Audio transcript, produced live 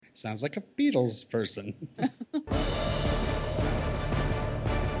Sounds like a Beatles person.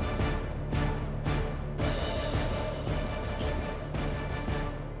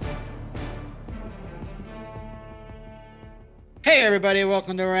 Hey, everybody,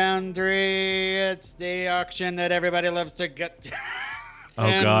 welcome to round three. It's the auction that everybody loves to get to. Oh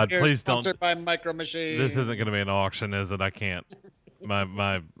And God! we're Please sponsored don't. by Micro Machines. This isn't going to be an auction, is it? I can't. My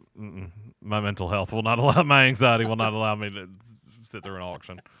mental health will not allow. My anxiety will not allow me to sit through an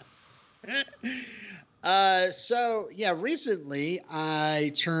auction. Recently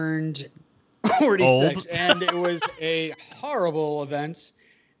I turned 46, and it was a horrible event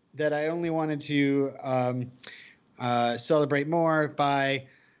that I only wanted to celebrate more by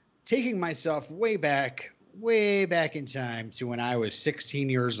taking myself way back in time to when I was 16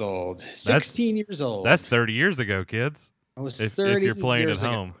 years old. 16 years old. That's 30 years ago, kids. I was If 30 you're playing years at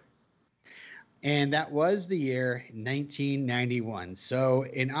ago. home. And that was the year 1991. So,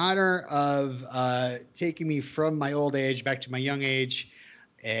 in honor of taking me from my old age back to my young age,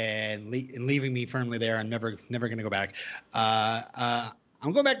 and leaving me firmly there, I'm never going to go back. I'm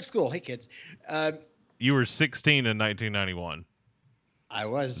going back to school. Hey, kids. You were 16 in 1991. I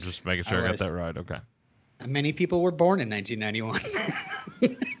was. Just making sure I got that right. Okay. Many people were born in 1991.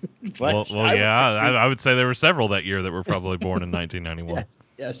 I would say there were several that year that were probably born in 1991.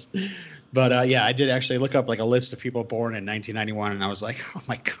 Yes. But I did actually look up like a list of people born in 1991, and I was like, oh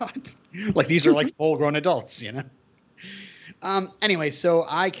my God, like these are like full grown adults, you know? Anyway, so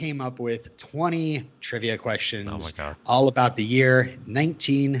I came up with 20 trivia questions all about the year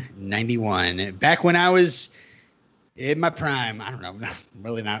 1991. Back when I was in my prime. I don't know.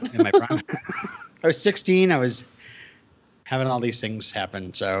 Really not in my prime. I was 16. I was having all these things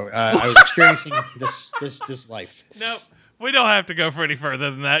happen. So I was experiencing this life. No, we don't have to go for any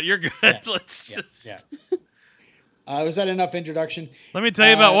further than that. You're good. Yeah. Was that enough introduction? Let me tell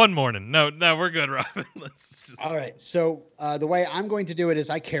you about one morning. No, we're good, Robin. All right. So the way I'm going to do it is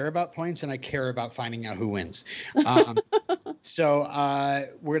I care about points and I care about finding out who wins. So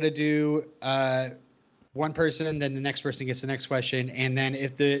we're going to do one person, then the next person gets the next question, and then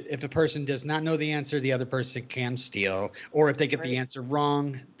if the person does not know the answer, the other person can steal, or if they get the answer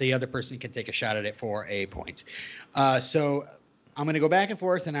wrong, the other person can take a shot at it for a point. So I'm going to go back and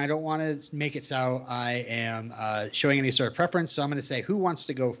forth, and I don't want to make it so I am showing any sort of preference. So I'm going to say, who wants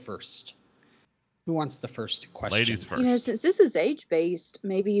to go first? Who wants the first question? Ladies first. You know, since this is age-based,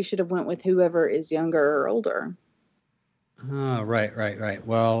 maybe you should have went with whoever is younger or older. Oh, right.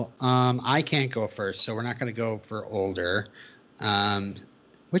 Well, I can't go first, so we're not going to go for older.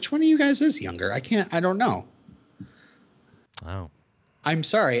 Which one of you guys is younger? I don't know. Oh. I'm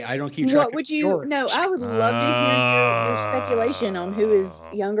sorry. I don't keep track. What would you? No, I would love to hear your speculation on who is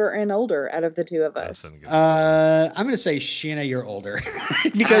younger and older out of the two of us. I'm going to say, Sheena, you're older.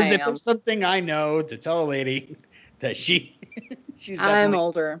 Because if there's something I know to tell a lady that she's I'm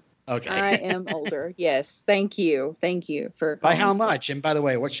older. Okay. I am older. Yes. Thank you for. By how much? And by the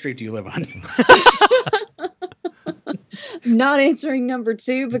way, what street do you live on? Not answering number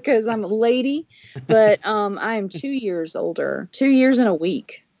 2 because I'm a lady, but I am 2 years older. 2 years and a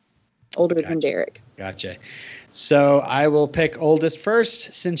week older than Derek. Gotcha. So I will pick oldest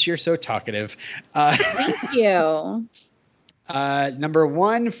first since you're so talkative. Thank you. Number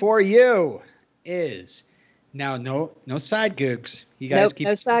 1 for you is now no side googs. You guys keep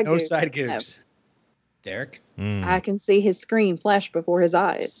no side googs. No. Derek? I can see his screen flash before his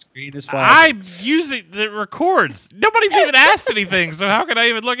eyes. Screen is flashing. I'm using the records. Nobody's even asked anything, so how can I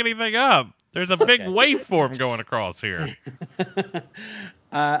even look anything up? There's a big waveform going across here.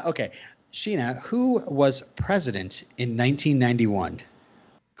 Okay. Sheena, who was president in 1991?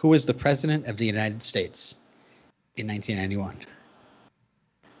 Who was the president of the United States in 1991?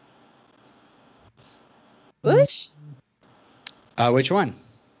 Bush? Which one?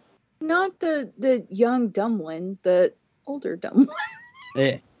 Not the young dumb one, the older dumb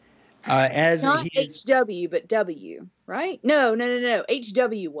one. Not HW, but W, right? No.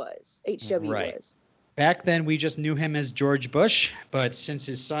 HW was. Was. Back then, we just knew him as George Bush, but since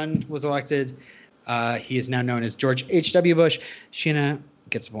his son was elected, he is now known as George H.W. Bush. Sheena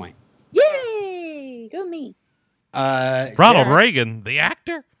gets a point. Yay! Go me. Ronald Reagan, the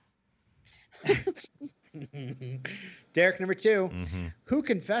actor? Derek, number 2. Mm-hmm. Who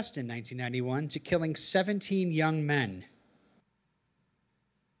confessed in 1991 to killing 17 young men?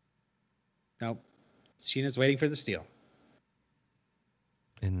 Nope. Sheena's waiting for the steal.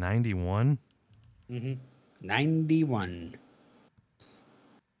 In 91? Mm-hmm. 91.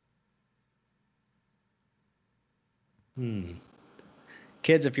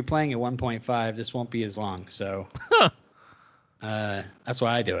 Kids, if you're playing at 1.5, this won't be as long. So I That's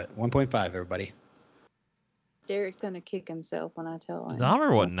why I do it. 1.5, everybody. Derek's going to kick himself when I tell him.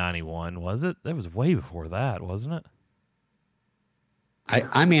 Dahmer wasn't 91, was it? That was way before that, wasn't it?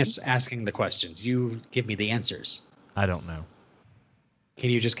 I'm asking the questions. You give me the answers. I don't know. Can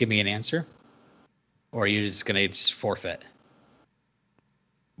you just give me an answer? Or are you just going to forfeit?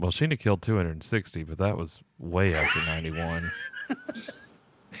 Well, Sheena killed 260, but that was way after 91.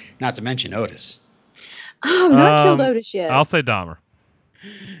 Not to mention Otis. Oh, not killed Otis yet. I'll say Dahmer.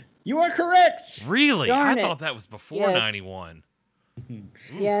 You are correct. Really? Darn I it. thought that was before 91.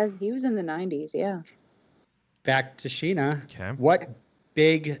 Yeah, he was in the 90s, yeah. Back to Sheena. Okay. What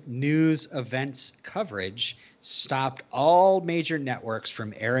big news events coverage stopped all major networks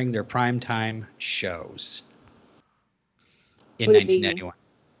from airing their primetime shows in 1991?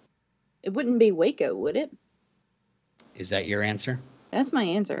 It wouldn't be Waco, would it? Is that your answer? That's my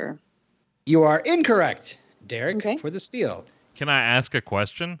answer. You are incorrect, Derek, for the steal. Can I ask a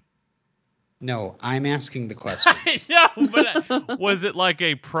question? No, I'm asking the question. No, but was it like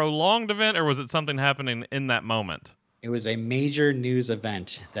a prolonged event or was it something happening in that moment? It was a major news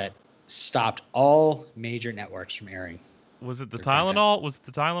event that stopped all major networks from airing. Was it the Tylenol? Was it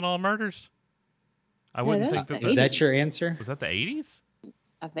the Tylenol murders? I wouldn't think that. Is that your answer? Was that the 80s?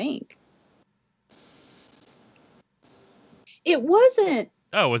 I think. It wasn't.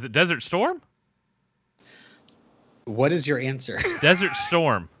 Oh, was it Desert Storm? What is your answer? Desert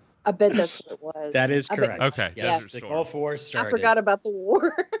Storm. I bet that's what it was. That is correct. Okay. Yes, the Gulf War started. I forgot about the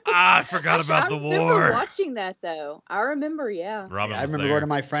war. I forgot about the war. I remember watching that, though. I remember, I remember going to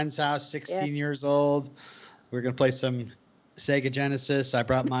my friend's house, 16 years old. We were going to play some Sega Genesis. I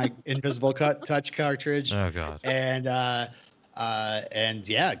brought my Invisible Touch cartridge. Oh, God. And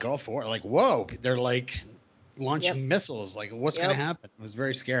yeah, Gulf War. Like, whoa, they're like launching missiles. Like, what's going to happen? It was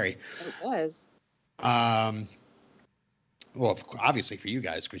very scary. It was. Well, obviously for you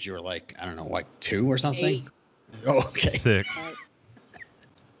guys, because you were like, I don't know, like 2 or something. 8. Oh, okay. 6.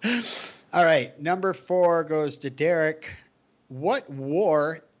 All right. Number 4 goes to Derek. What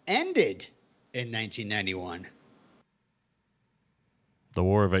war ended in 1991? The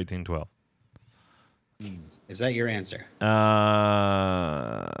War of 1812. Is that your answer?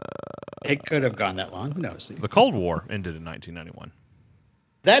 It could have gone that long. Who knows? The Cold War ended in 1991.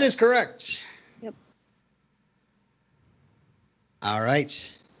 That is correct. Yep. All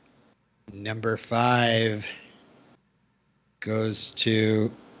right. Number 5 goes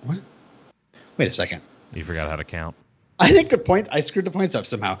to what? Wait a second. You forgot how to count. I think I screwed the points up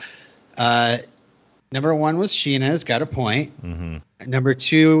somehow. Number 1 was Sheena's, got a point. Mm-hmm. Number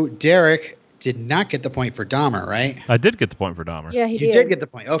 2, Derek did not get the point for Dahmer, right? I did get the point for Dahmer. Yeah, he did. You did get the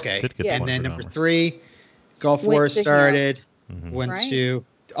point. Okay. And then number 3, Gulf War started. Went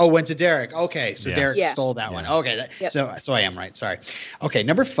to Derek. Okay, so Derek stole that one. Okay, so I am right. Sorry. Okay,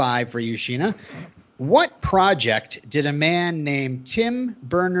 number 5 for you, Sheena. What project did a man named Tim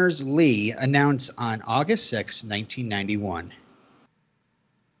Berners-Lee announce on August 6, 1991?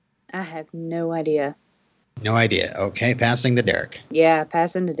 I have no idea. No idea. Okay, passing to Derek. Yeah,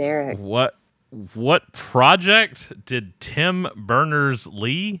 passing to Derek. What project did Tim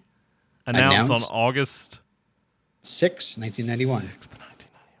Berners-Lee announce on August 6, 1991? 6th, 1991.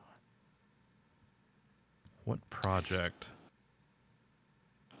 What project?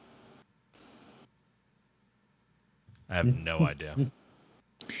 I have no idea.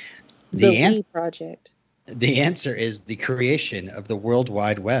 The project. The answer is the creation of the World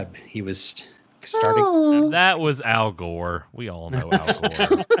Wide Web. He was starting. Oh. That was Al Gore. We all know Al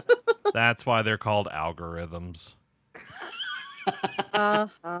Gore. That's why they're called algorithms.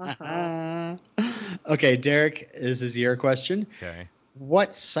 Okay, Derek, this is your question. Okay.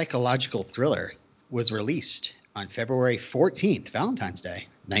 What psychological thriller was released on February 14th, Valentine's Day,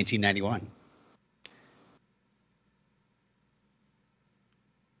 1991?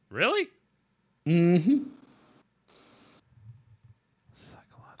 Really? Mm-hmm.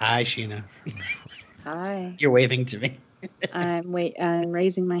 Hi, Sheena. Hi. You're waving to me. I'm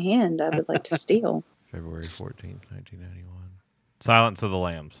raising my hand. I would like to steal. February 14th, 1991. Silence of the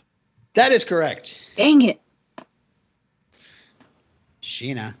Lambs. That is correct. Dang it.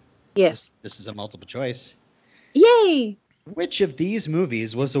 Sheena. Yes. This is a multiple choice. Yay. Which of these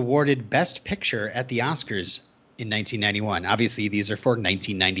movies was awarded Best Picture at the Oscars in 1991? Obviously, these are for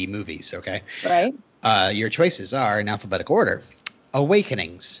 1990 movies, okay? Right. Your choices are in alphabetical order.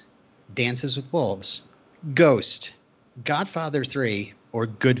 Awakenings, Dances with Wolves, Ghost, Godfather 3, or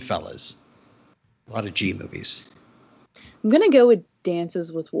Goodfellas. A lot of G movies. I'm going to go with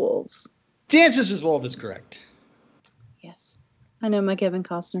Dances with Wolves. Dances with Wolves is correct. Yes. I know my Kevin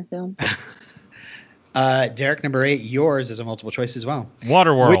Costner film. Derek, number 8, yours is a multiple choice as well.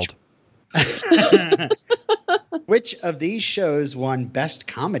 Waterworld. Which of these shows won Best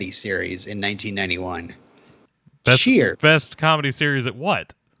Comedy Series in 1991? Cheers. Best comedy series at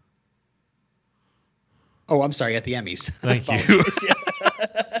what? Oh, I'm sorry, at the Emmys. Thank you.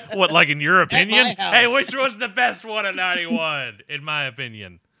 What, like in your opinion? Hey, which was the best one of 91, in my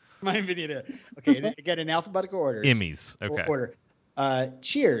opinion? My opinion. Okay, again, in alphabetical order. Emmys. Okay. Order.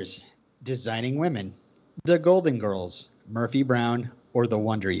 Cheers, Designing Women, The Golden Girls, Murphy Brown, or The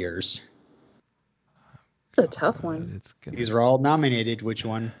Wonder Years? It's a tough one. These are all nominated. Which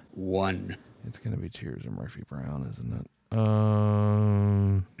one won? It's going to be Cheers or Murphy Brown, isn't it?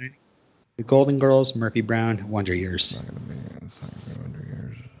 The Golden Girls, Murphy Brown, Wonder Years. It's not going to be Wonder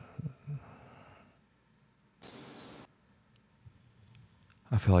Years.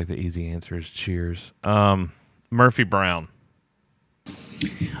 I feel like the easy answer is Cheers. Murphy Brown.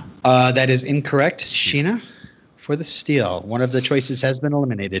 That is incorrect, Sheena, for the steal. One of the choices has been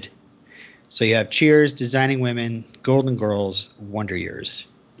eliminated. So you have Cheers, Designing Women, Golden Girls, Wonder Years.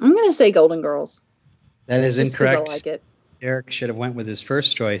 I'm going to say Golden Girls. That is incorrect. I like it. Eric should have went with his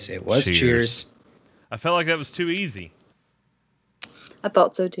first choice. It was Cheers. I felt like that was too easy. I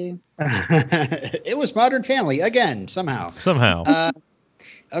thought so too. It was Modern Family again, somehow.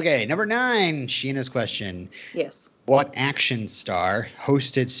 Okay, number 9, Sheena's question. Yes. What action star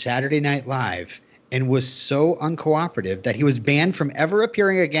hosted Saturday Night Live and was so uncooperative that he was banned from ever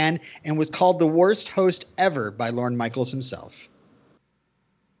appearing again and was called the worst host ever by Lorne Michaels himself?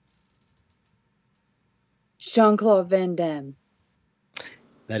 Jean-Claude Van Damme.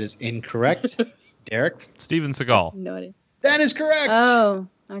 That is incorrect. Derek? Steven Seagal. No idea. That is correct. Oh,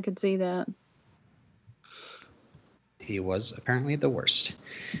 I could see that. He was apparently the worst.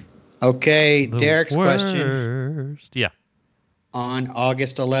 Okay, Derek's question. Yeah. On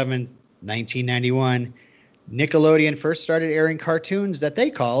August 11th, 1991, Nickelodeon first started airing cartoons that they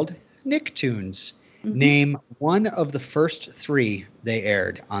called Nicktoons. Mm-hmm. Name one of the first 3 they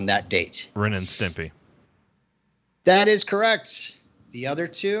aired on that date. Ren and Stimpy. That is correct. The other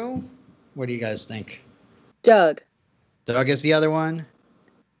 2, what do you guys think? Doug. Doug is the other one.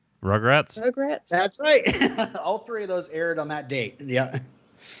 Rugrats? That's right. All 3 of those aired on that date. Yeah.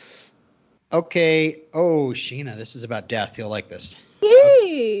 Okay. Oh, Sheena, this is about death. You'll like this.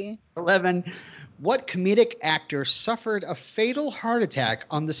 Yay! 11. What comedic actor suffered a fatal heart attack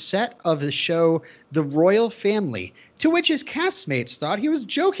on the set of the show The Royal Family, to which his castmates thought he was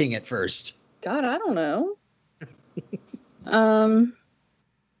joking at first? God, I don't know.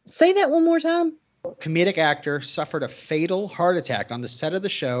 Say that one more time. Comedic actor suffered a fatal heart attack on the set of the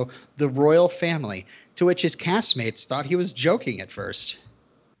show The Royal Family, to which his castmates thought he was joking at first.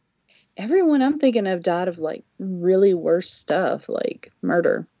 Everyone I'm thinking of died of like really worse stuff, like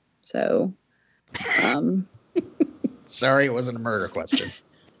murder. So, sorry, it wasn't a murder question.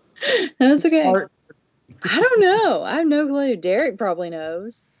 That's okay. I don't know. I have no clue. Derek probably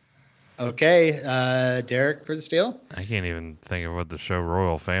knows. Okay, Derek for the steal. I can't even think of what the show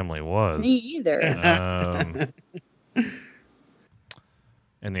Royal Family was. Me either.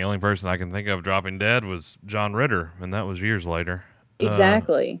 And the only person I can think of dropping dead was John Ritter, and that was years later.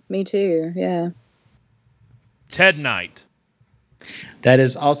 Exactly. Me too. Yeah. Ted Knight. That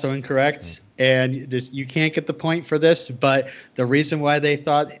is also incorrect. And you can't get the point for this, but the reason why they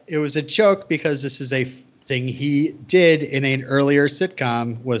thought it was a joke, because this is a thing he did in an earlier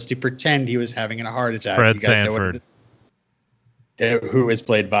sitcom, was to pretend he was having a heart attack. Fred Sanford. Who is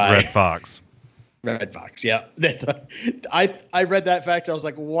played by Red Fox. Red Fox, yeah. I read that fact. I was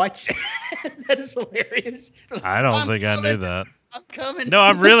like, what? That is hilarious. I don't think I knew that. I'm coming. No,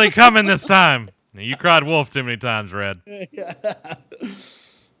 I'm really coming this time. You cried wolf too many times, Red. Yeah.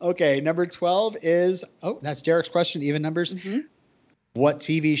 Okay, number 12 is, that's Derek's question, even numbers. Mm-hmm. What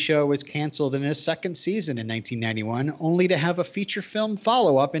TV show was canceled in its second season in 1991, only to have a feature film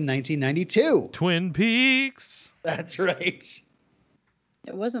follow-up in 1992? Twin Peaks. That's right.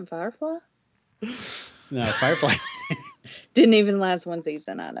 It wasn't Firefly? No, Firefly. Didn't even last one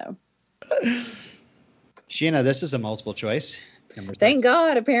season, I know. Sheena, this is a multiple choice. Thank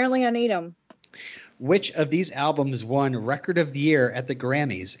God. Apparently I need them. Which of these albums won Record of the Year at the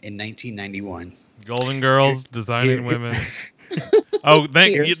Grammys in 1991? Golden Girls, Designing Women. Oh,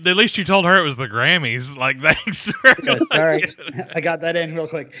 at least you told her it was the Grammys. Like, thanks. Okay, sorry. I got that in real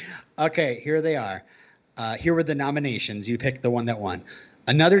quick. Okay, here they are. Here were the nominations. You picked the one that won.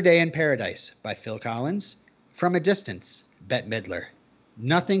 Another Day in Paradise by Phil Collins. From a Distance, Bette Midler.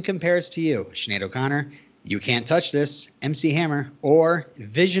 Nothing Compares to You, Sinead O'Connor. You Can't Touch This, MC Hammer. Or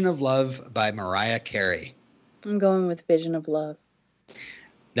Vision of Love by Mariah Carey. I'm going with Vision of Love.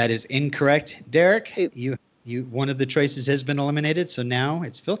 That is incorrect. Derek, Oops. you one of the choices has been eliminated, so now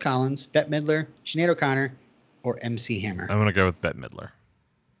it's Phil Collins, Bette Midler, Sinead O'Connor, or MC Hammer. I'm gonna go with Bette Midler.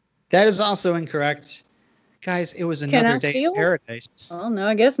 That is also incorrect. Guys, it was another day in paradise. Oh, no,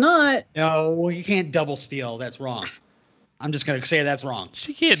 I guess not. No, you can't double steal. That's wrong. I'm just going to say that's wrong.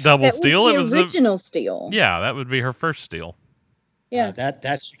 She can't double steal. It was the original steal. Yeah, that would be her first steal. Yeah.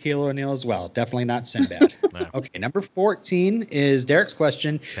 That's Shaquille O'Neal as well. Definitely not Sinbad. No. Okay, number 14 is Derek's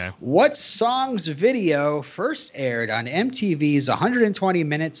question. Okay. What song's video first aired on MTV's 120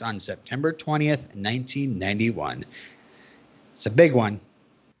 Minutes on September 20th, 1991? It's a big one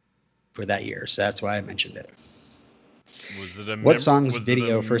for that year, so that's why I mentioned it. Was it what song's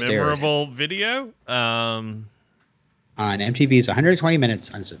video first aired? Memorable video? On MTV's 120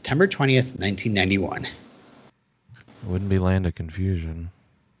 Minutes on September 20th, 1991. It wouldn't be Land of Confusion.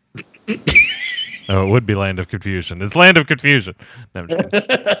 Oh, it would be Land of Confusion. It's Land of Confusion. No, I'm just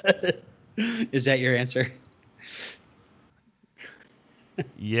kidding. Is that your answer?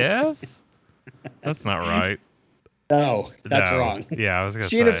 Yes? That's not right. No, that's wrong. Yeah, I was going to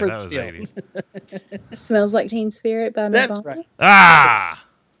say Sheena that was Steele. 80s. Smells Like Teen Spirit by That's Nirvana. right. Ah!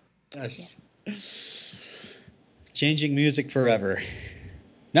 Yes. Changing music forever.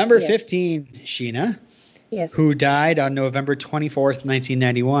 Number 15, Sheena. Yes. Who died on November 24th,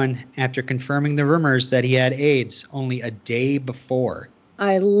 1991, after confirming the rumors that he had AIDS only a day before.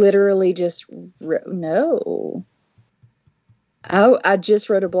 I literally just no. I just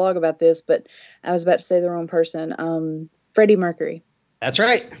wrote a blog about this, but I was about to say the wrong person. Freddie Mercury. That's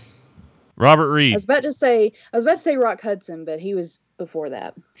right. Robert Reed. I was about to say Rock Hudson, but he was before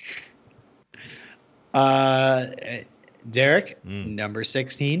that. Derek, number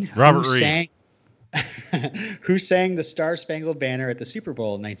 16. Robert Reed. Who sang the Star Spangled Banner at the Super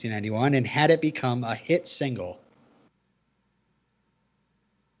Bowl in 1991 and had it become a hit single?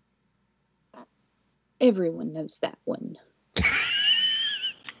 Everyone knows that one.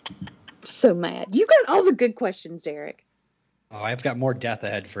 So mad. You got all the good questions, Derek. Oh, I've got more death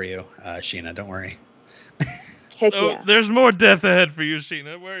ahead for you, Sheena. Don't worry. Heck yeah. There's more death ahead for you,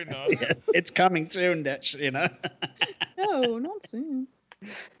 Sheena. Worry not. It's coming soon, Sheena. No, not soon.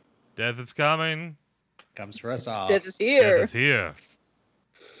 Death is coming. Comes for us all. Death is here. Death is here.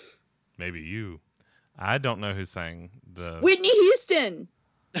 Maybe you. I don't know who sang the... Whitney Houston.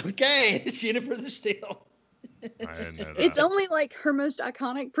 Okay, Sheena for the steal. I didn't know that. It's only like her most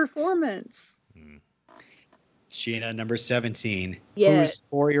iconic performance. Sheena, number 17. Yes. Whose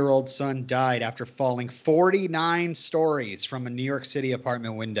 4-year-old son died after falling 49 stories from a New York City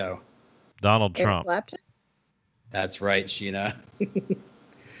apartment window? Donald Trump. Eric Clapton? That's right, Sheena.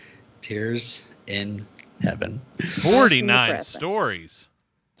 Tears in heaven. 49 stories.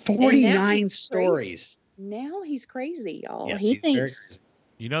 49 stories. Now he's crazy, y'all. Yes, he he's very thinks... crazy.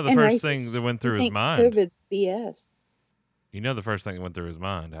 You know the first thing that went through his mind? COVID's BS. You know the first thing that went through his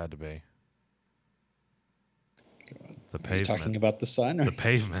mind had to be the pavement. Are you talking about the sun? Or? The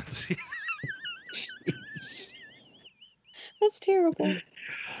pavements. That's terrible.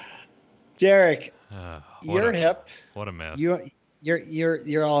 Derek, you're hip. What a mess.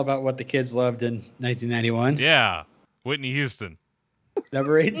 You're all about what the kids loved in 1991. Yeah, Whitney Houston.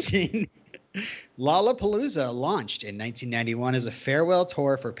 Number 18. Lollapalooza launched in 1991 as a farewell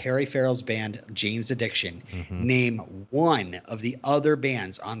tour for Perry Farrell's band Jane's Addiction. Mm-hmm. Name one of the other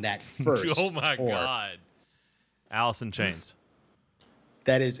bands on that first Oh my tour. God. Alice in Chains.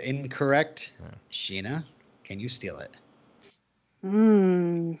 That is incorrect. Yeah. Sheena, can you steal it?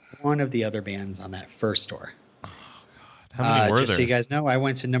 Mm. One of the other bands on that first tour. Oh God. How many were just there? so you guys know, I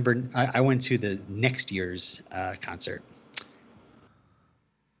went to the next year's concert.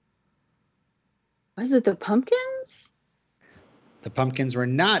 Was it the Pumpkins? The Pumpkins were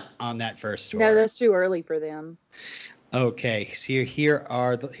not on that first tour. No, that's too early for them. Okay, so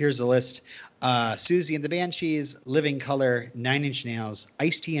here's a list. Susie and the Banshees, Living Colour, Nine Inch Nails,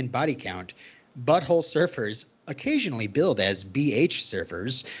 Ice-T and Body Count, Butthole Surfers, occasionally billed as BH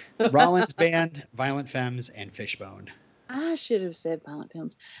Surfers, Rollins Band, Violent Femmes, and Fishbone. I should have said Violent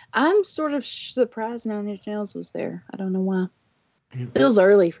Femmes. I'm sort of surprised Nine Inch Nails was there. I don't know why. It feels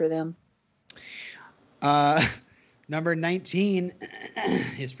early for them. Number 19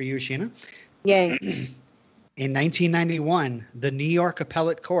 is for you, Sheena. Yay. In 1991, the New York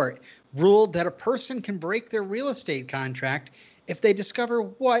Appellate Court ruled that a person can break their real estate contract if they discover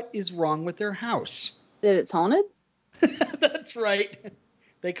what is wrong with their house. That it's haunted? That's right.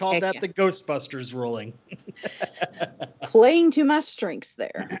 They called that the Ghostbusters ruling. Playing to my strengths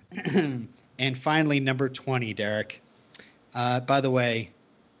there. And finally, number 20, Derek. By the way,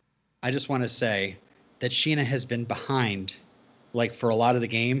 I just want to say that Sheena has been behind like for a lot of the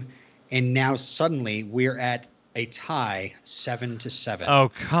game, and now suddenly we're at a tie, 7-7. Oh,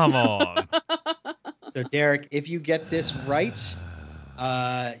 come on. So Derek, if you get this right,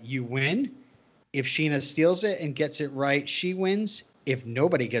 you win. If Sheena steals it and gets it right, she wins. If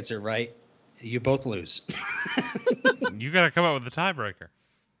nobody gets it right, you both lose. You got to come up with the tiebreaker.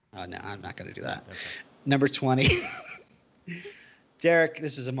 Oh, no, I'm not going to do that. Okay. Number 20. Derek,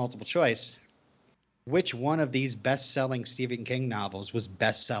 this is a multiple choice. Which one of these best-selling Stephen King novels was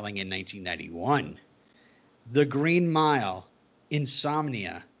best-selling in 1991? The Green Mile,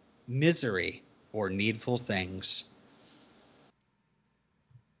 Insomnia, Misery, or Needful Things?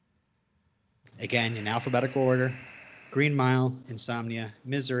 Again, in alphabetical order. Green Mile, Insomnia,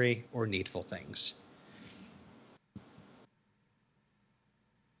 Misery, or Needful Things?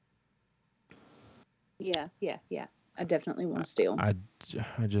 Yeah. I definitely want to steal. I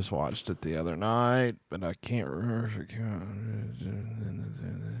just watched it the other night, but I can't remember if it came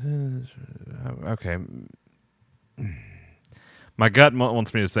out. Okay. My gut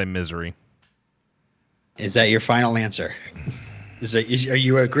wants me to say Misery. Is that your final answer? Are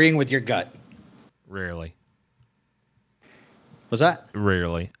you agreeing with your gut? Rarely. Was that?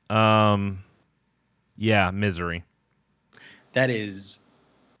 Rarely. Yeah, Misery. That is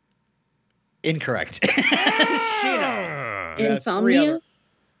incorrect. Sheena. Insomnia?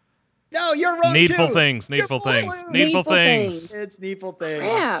 No, you're wrong. Needful too. Things. Needful Things. Needful Things. It's Needful Things.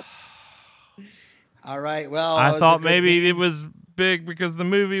 Crap. All right. Well, I thought maybe it was big because the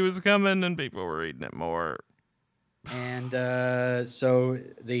movie was coming and people were reading it more. And so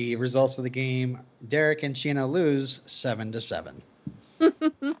the results of the game: Derek and Sheena lose 7-7. High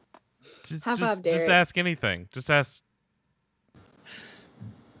five, Derek. Just ask anything. Just ask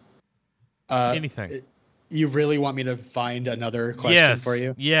anything. You really want me to find another question for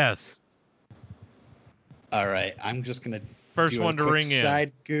you? Yes. All right. I'm just gonna First do one to ring in.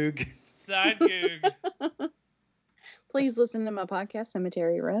 Side goog. Side goog. Please listen to my podcast,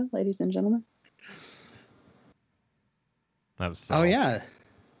 Cemetery Row, ladies and gentlemen. That was Oh yeah.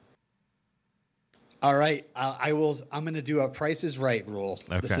 All right. I'm going to do a Price is Right rule.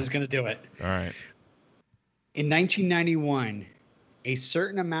 Okay. This is going to do it. All right. In 1991, a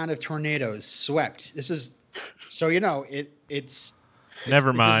certain amount of tornadoes swept. This is so it's.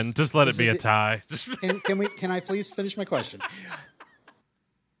 Never mind. Just let it be a tie. Can I please finish my question?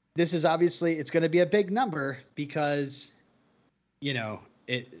 This is obviously it's going to be a big number because,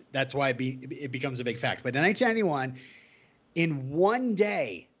 that's why it becomes a big fact. But in 1991, in one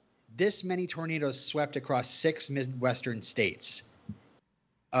day, this many tornadoes swept across 6 Midwestern states.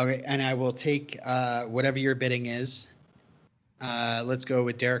 Okay, and I will take whatever your bidding is. Let's go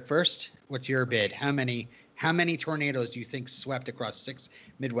with Derek first. What's your bid? How many tornadoes do you think swept across 6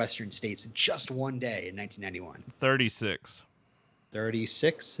 Midwestern states in just one day in 1991? 36.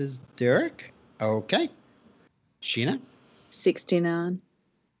 36 is Derek. Okay. Sheena? 69.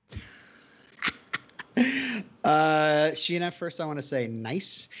 Sheena, first I want to say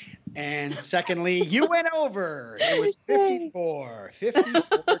nice. And secondly, you went over. It was 54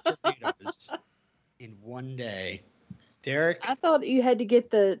 tornadoes in one day. Derek? I thought you had to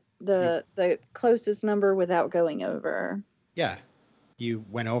get the closest number without going over. Yeah, you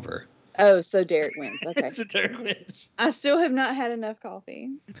went over. Oh, so Derek wins. Okay. So Derek wins. I still have not had enough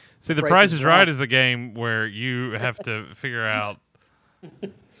coffee. See, the Price is Right is a game where you have to figure out.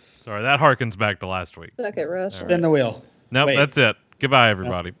 Sorry, that harkens back to last week. Suck it, Russ. Spin the wheel. Nope, that's it. Goodbye,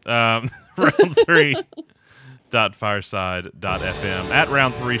 everybody. Round3.fireside.fm at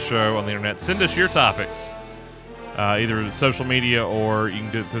Round 3 Show on the internet. Send us your topics, either social media or you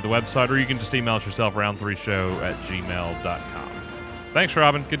can do it through the website, or you can just email us yourself, round3show@gmail.com. Thanks,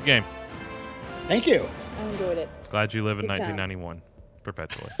 Robin. Good game. Thank you. I enjoyed it. Glad you live in Good 1991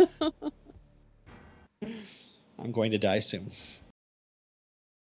 perpetually. I'm going to die soon.